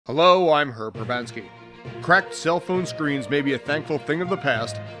Hello, I'm Herb Urbanski. Cracked cell phone screens may be a thankful thing of the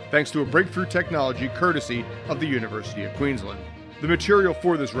past thanks to a breakthrough technology courtesy of the University of Queensland. The material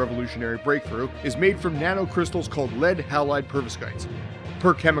for this revolutionary breakthrough is made from nanocrystals called lead halide perovskites.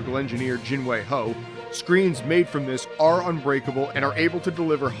 Per chemical engineer Jinwei Ho, screens made from this are unbreakable and are able to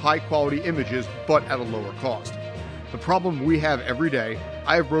deliver high-quality images but at a lower cost. The problem we have every day,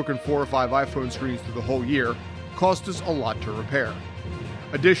 I have broken 4 or 5 iPhone screens through the whole year, cost us a lot to repair.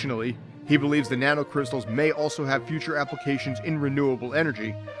 Additionally, he believes the nanocrystals may also have future applications in renewable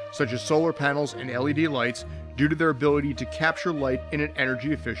energy, such as solar panels and LED lights, due to their ability to capture light in an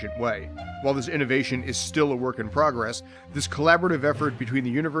energy-efficient way. While this innovation is still a work in progress, this collaborative effort between the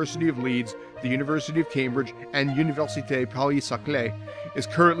University of Leeds, the University of Cambridge, and Université Paris-Saclay is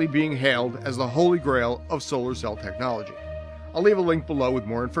currently being hailed as the holy grail of solar cell technology. I'll leave a link below with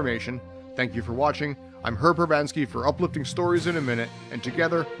more information. Thank you for watching. I'm Herb Urbanski for Uplifting Stories in a Minute, and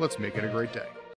together, let's make it a great day.